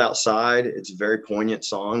 World Outside. It's a very poignant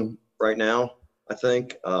song right now, I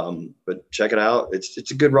think. But check it out.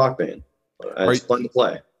 It's a good rock band. It's fun to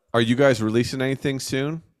play. Are you guys releasing anything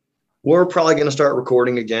soon? We're probably going to start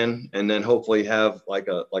recording again, and then hopefully have like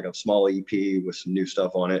a small EP with some new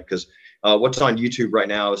stuff on it. Because what's on YouTube right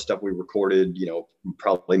now is stuff we recorded,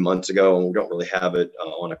 probably months ago, and we don't really have it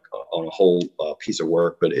on a whole piece of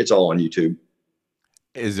work, but it's all on YouTube.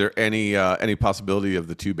 Is there any possibility of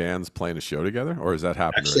the two bands playing a show together, or is that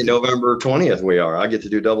happening? Actually, November 20th we are. I get to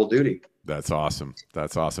do double duty. That's awesome.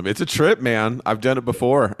 It's a trip, man. I've done it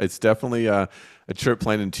before. It's definitely a trip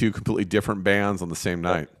playing in two completely different bands on the same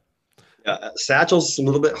night. Satchel's a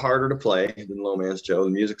little bit harder to play than Low Man's Joe. The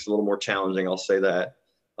music's a little more challenging, I'll say that.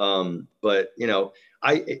 But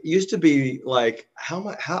it used to be like,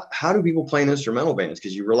 how do people play in instrumental bands?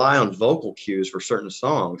 Because you rely on vocal cues for certain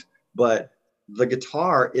songs, but the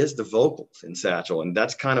guitar is the vocals in Satchel, and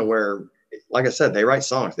that's kind of where, like I said, they write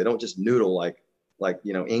songs. They don't just noodle like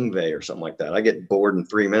Yngwie or something like that. I get bored in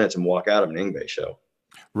 3 minutes and walk out of an Yngwie show.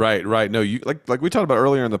 Right. No, you like we talked about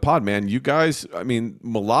earlier in the pod, man. You guys, I mean,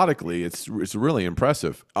 melodically, it's really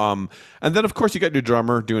impressive. And then of course you got your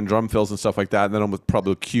drummer doing drum fills and stuff like that. And then I'll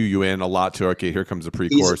probably cue you in a lot to, okay, here comes the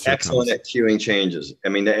pre-chorus. He's excellent at cueing changes. I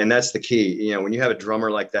mean, and that's the key. When you have a drummer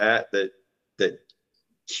like that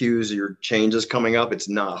cues your changes coming up, it's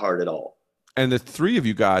not hard at all. And the three of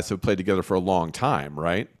you guys have played together for a long time,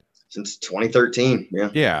 right? Since 2013. Yeah.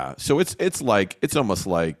 Yeah. So it's almost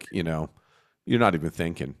like, you're not even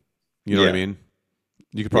thinking, you know what I mean?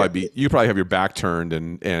 You could probably have your back turned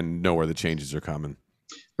and know where the changes are coming.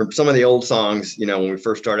 From some of the old songs, when we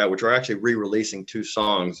first started out, which we're actually re-releasing two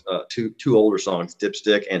songs, two older songs,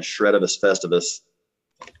 Dipstick and Shredivus Festivus,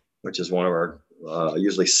 which is one of our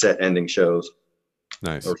usually set ending shows.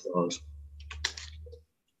 Nice. Or songs.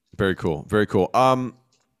 Very cool. Very cool.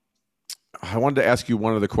 I wanted to ask you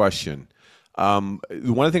one other question. One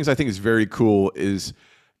of the things I think is very cool is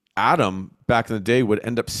Adam back in the day would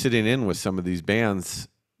end up sitting in with some of these bands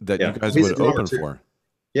that you Yeah, guys he's a would drummer open too. for.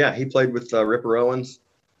 Yeah, he played with Ripper Owens.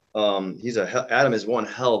 Adam is one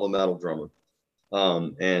hell of a metal drummer.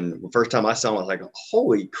 And the first time I saw him, I was like,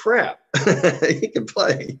 holy crap, he can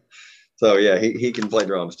play. So yeah, he can play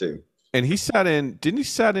drums too. And he sat in, didn't he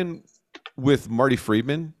sat in with Marty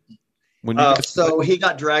Friedman when you guys played? So he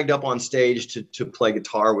got dragged up on stage to play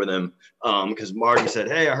guitar with him because Marty said,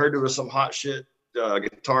 "Hey, I heard there was some hot shit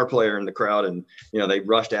guitar player in the crowd," and they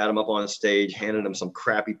rushed Adam up on stage, handed him some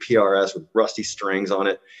crappy PRS with rusty strings on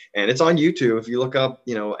it, and it's on YouTube. If you look up,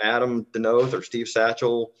 Adam Denoth or Steve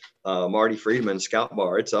Satchel, Marty Friedman, Scout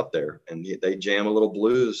Bar, it's up there, and they jam a little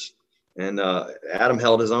blues, and Adam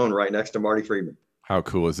held his own right next to Marty Friedman. How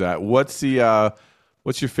cool is that? What's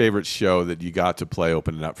your favorite show that you got to play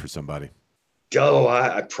opening up for somebody?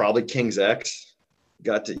 I probably King's X.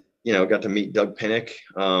 Got to meet Doug Pinnick.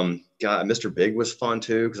 Mr. Big was fun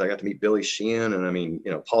too because I got to meet Billy Sheehan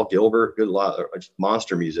and Paul Gilbert. Good lot of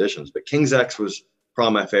monster musicians. But King's X was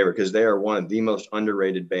probably my favorite because they are one of the most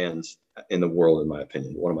underrated bands in the world, in my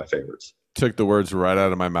opinion. One of my favorites. Took the words right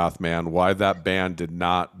out of my mouth, man. Why that band did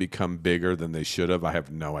not become bigger than they should have, I have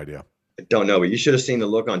no idea. I don't know, but you should have seen the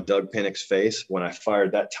look on Doug Pinnick's face when I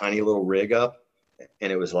fired that tiny little rig up.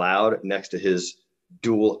 And it was loud next to his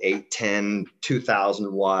dual 810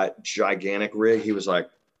 2000 watt gigantic rig. He was like,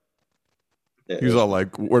 all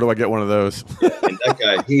like, where do I get one of those? And that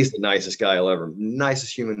guy, he's the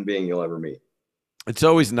nicest human being you'll ever meet. It's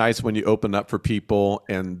always nice when you open up for people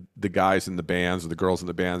and the guys in the bands or the girls in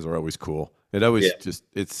the bands are always cool. It always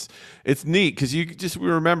it's neat because we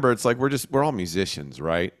remember it's like we're all musicians,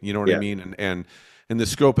 right? You know what I mean? And in the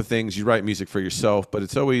scope of things, you write music for yourself, but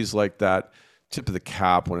it's always like that tip of the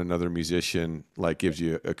cap when another musician like gives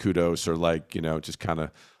you a kudos or like just kind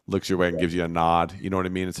of looks your way and gives you a nod. You know what I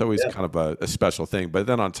mean? It's always kind of a special thing. But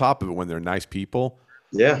then on top of it, when they're nice people,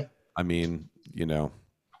 I mean,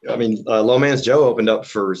 Low Man's Joe opened up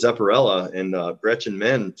for Zepparella, and Gretchen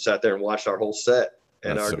Menn sat there and watched our whole set.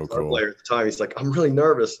 And That's our so guitar cool. player at the time, he's like, "I'm really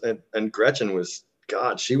nervous," and Gretchen was,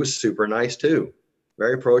 she was super nice too,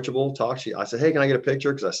 very approachable. I said, "Hey, can I get a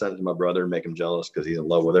picture?" Because I sent it to my brother and make him jealous because he's in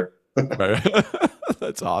love with her.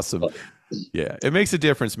 That's awesome. Yeah, it makes a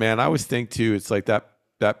difference, man. I always think too, it's like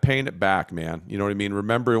that paying it back, man. You know what I mean?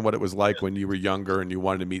 Remembering what it was like when you were younger and you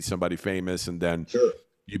wanted to meet somebody famous, and then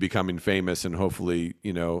you becoming famous, and hopefully,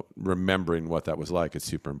 remembering what that was like. It's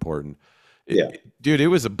super important. Dude, it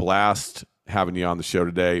was a blast having you on the show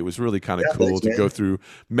today. It was really kind of cool to go through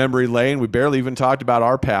memory lane. We barely even talked about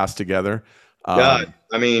our past together. That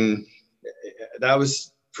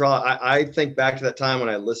was probably, I think back to that time when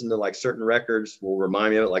I listened to like certain records will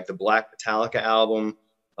remind me of it, like the Black Metallica album.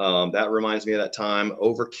 That reminds me of that time.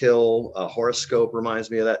 Overkill, Horoscope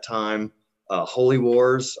reminds me of that time. Holy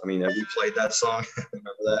Wars. I mean, have you played that song?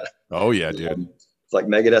 Remember that? Oh yeah, dude. It's like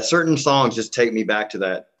Megadeth. Certain songs just take me back to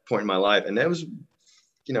that point in my life. And that was,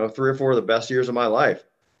 3 or 4 of the best years of my life.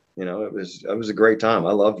 It was a great time.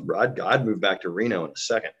 I'd move back to Reno in a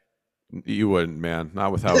second. You wouldn't, man.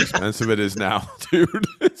 Not with how expensive it is now, dude.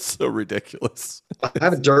 It's so ridiculous. I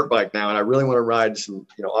have a dirt bike now, and I really want to ride some,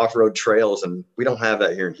 off-road trails, and we don't have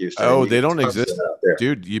that here in Houston. Oh, they don't exist,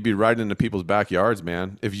 dude. You'd be riding into people's backyards,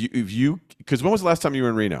 man. Because when was the last time you were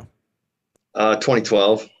in Reno?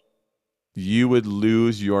 2012. You would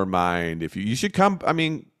lose your mind if you should come. I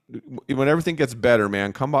mean, when everything gets better,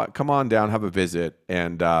 man, come on down, have a visit.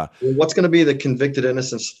 And what's going to be the Convicted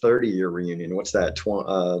Innocence 30-year reunion? What's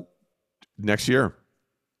that? Next year.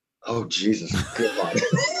 Oh, Jesus.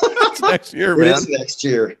 It's next year, man. It is next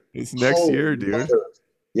year. It's next year, dude. Mother.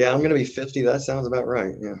 Yeah, I'm going to be 50. That sounds about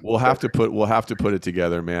right. Yeah. We'll have to put it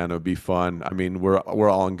together, man. It'll be fun. I mean, we're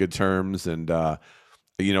all on good terms, and I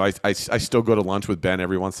still go to lunch with Ben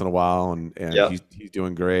every once in a while, and he's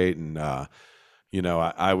doing great, and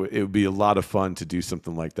it would be a lot of fun to do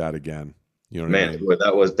something like that again. You know what I mean?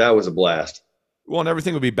 That was a blast. Well, and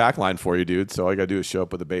everything would be backlined for you, dude. So all you got to do is show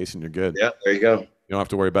up with a bass and you're good. Yeah, there you go. You don't have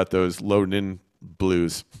to worry about those loading in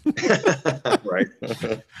blues. Right.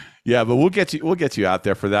 Yeah, but we'll get you out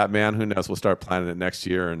there for that, man. Who knows? We'll start planning it next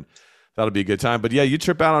year, and that'll be a good time. But yeah, you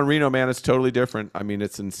trip out on Reno, man. It's totally different. I mean,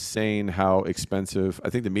 it's insane how expensive. I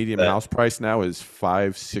think the median house price now is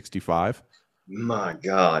 $565. My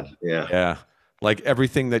God. Yeah. Yeah. Like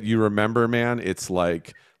everything that you remember, man, it's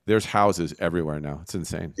like there's houses everywhere now. It's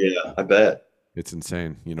insane. Yeah, I bet. It's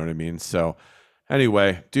insane. You know what I mean? So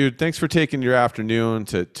anyway, dude, thanks for taking your afternoon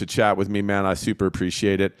to chat with me, man. I super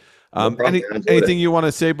appreciate it. Anything you want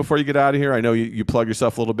to say before you get out of here? I know you plug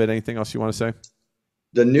yourself a little bit. Anything else you want to say?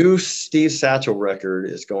 The new Steve Satchel record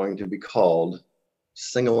is going to be called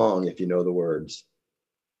Sing Along If You Know the Words.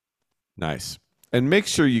 Nice. And make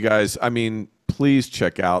sure you guys, I mean, please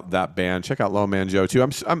check out that band. Check out Low Man Joe too.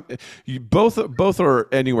 You both are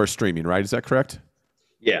anywhere streaming, right? Is that correct?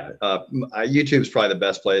 Yeah, YouTube's probably the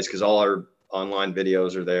best place because all our online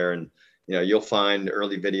videos are there, and you'll find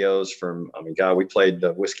early videos from. I mean, God, we played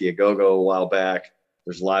the Whiskey a Go Go a while back.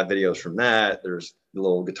 There's live videos from that. There's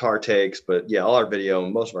little guitar takes, but yeah, all our video,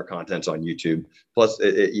 most of our content's on YouTube. Plus,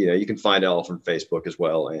 you can find it all from Facebook as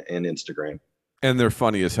well and Instagram. And they're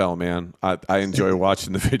funny as hell, man. I enjoy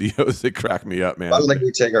watching the videos. They crack me up, man. I don't think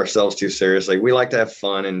we take ourselves too seriously. We like to have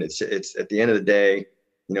fun, and it's at the end of the day,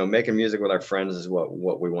 making music with our friends is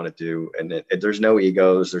what we want to do. And there's no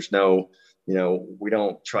egos. There's no, we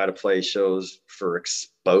don't try to play shows for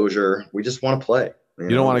exposure. We just want to play. You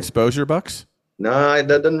don't want exposure bucks? No, that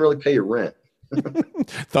doesn't really pay your rent.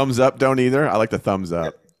 Thumbs up don't either. I like the thumbs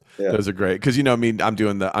up. Yeah. Those are great because I'm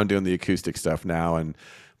doing the acoustic stuff now and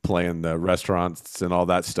playing the restaurants and all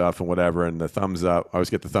that stuff and whatever. And the thumbs up, I always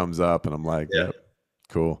get the thumbs up, and I'm like, yep,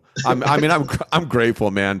 cool. I'm grateful,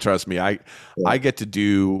 man. Trust me. I get to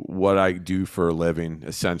do what I do for a living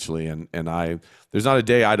essentially, and there's not a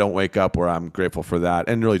day I don't wake up where I'm grateful for that,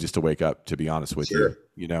 and really just to wake up, to be honest with you,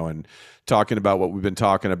 and talking about what we've been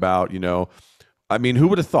talking about. I mean, who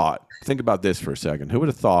would have thought? Think about this for a second. Who would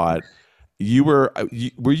have thought were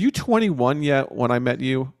you 21 yet when I met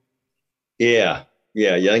you? Yeah.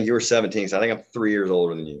 I think you were 17. So I think I'm 3 years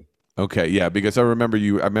older than you. Okay, yeah, because I remember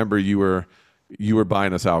you were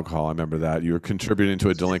buying us alcohol. I remember that. You were contributing to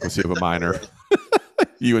a delinquency of a minor.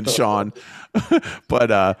 You and Sean.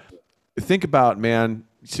 But think about, man,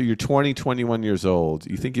 so you're 20, 21 years old.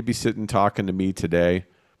 You think you'd be sitting talking to me today?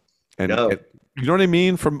 And no. You know what I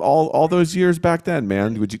mean? From all those years back then,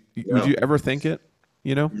 man, would you ever think it?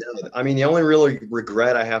 No. I mean, the only real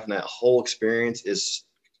regret I have in that whole experience is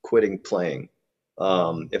quitting playing.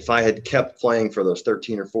 If I had kept playing for those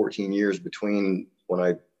 13 or 14 years between when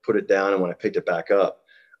I put it down and when I picked it back up,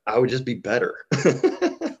 I would just be better.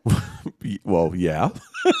 Well, yeah.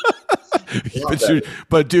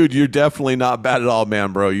 But dude, you're definitely not bad at all,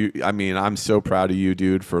 man, bro. I'm so proud of you,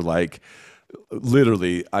 dude, for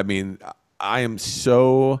literally, I am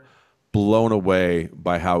so blown away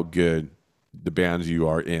by how good the bands you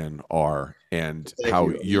are in are, and how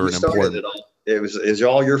you're an important. It was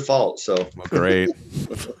all your fault. So great.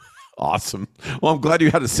 Awesome. Well, I'm glad you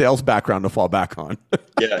had a sales background to fall back on.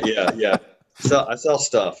 Yeah. So I sell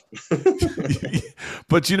stuff.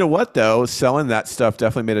 But you know what, though? Selling that stuff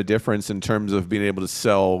definitely made a difference in terms of being able to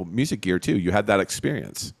sell music gear too. You had that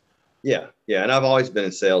experience. Yeah. And I've always been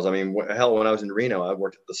in sales. I mean, hell, when I was in Reno, I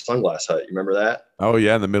worked at the Sunglass Hut. You remember that? Oh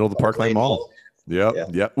yeah, in the middle of the Park Lane Mall.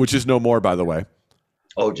 Yep. Which is no more, by the way.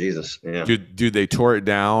 Oh Jesus! Yeah. Dude, they tore it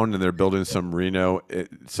down and they're building some Reno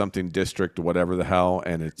something district, whatever the hell.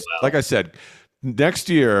 And it's like I said, next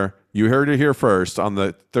year, you heard it here first, on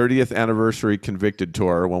the 30th anniversary Convicted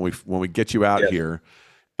tour. When we get you out here,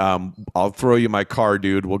 I'll throw you my car,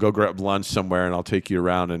 dude. We'll go grab lunch somewhere and I'll take you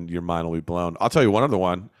around and your mind will be blown. I'll tell you one other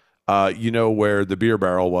one. Where the Beer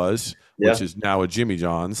Barrel was, which is now a Jimmy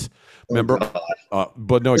John's. Remember?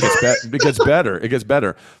 But no, it gets better. It gets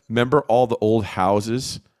better. Remember all the old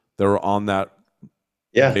houses that were on that?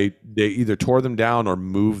 Yeah. They either tore them down or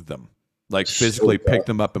moved them, physically picked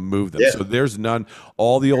them up and moved them. Yeah. So there's none.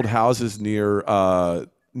 All the old houses near oh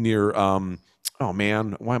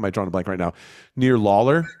man, why am I drawing a blank right now? Near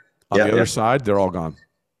Lawler on the other side, they're all gone.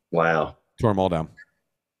 Wow. Tore them all down.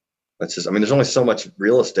 That's just, there's only so much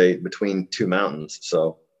real estate between two mountains.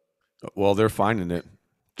 So, well, they're finding it.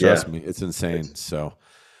 Trust me, it's insane. So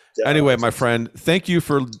anyway, my friend, thank you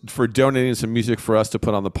for donating some music for us to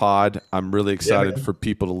put on the pod. I'm really excited for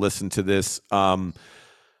people to listen to this. And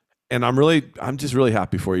I'm just really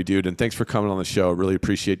happy for you, dude. And thanks for coming on the show. Really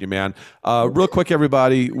appreciate you, man. Real quick,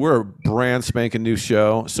 everybody, we're a brand spanking new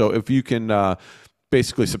show. So if you can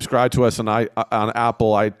basically subscribe to us on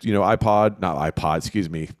Apple,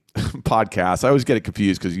 podcasts. I always get it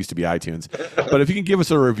confused because it used to be iTunes. But if you can give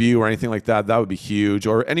us a review or anything like that, that would be huge.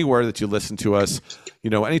 Or anywhere that you listen to us,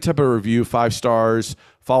 any type of review, 5 stars.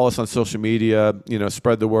 Follow us on social media.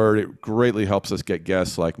 Spread the word. It greatly helps us get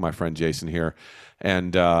guests like my friend Jason here.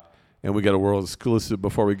 And we got a world exclusive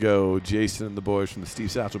before we go. Jason and the boys from the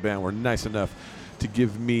Steve Satchel Band were nice enough to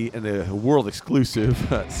give me a world exclusive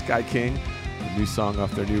Sky King, a new song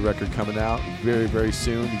off their new record coming out very, very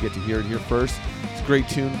soon. You get to hear it here first. It's a great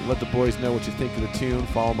tune. Let the boys know what you think of the tune.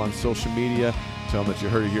 Follow them on social media. Tell them that you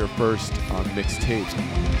heard it here first on Mixtapes.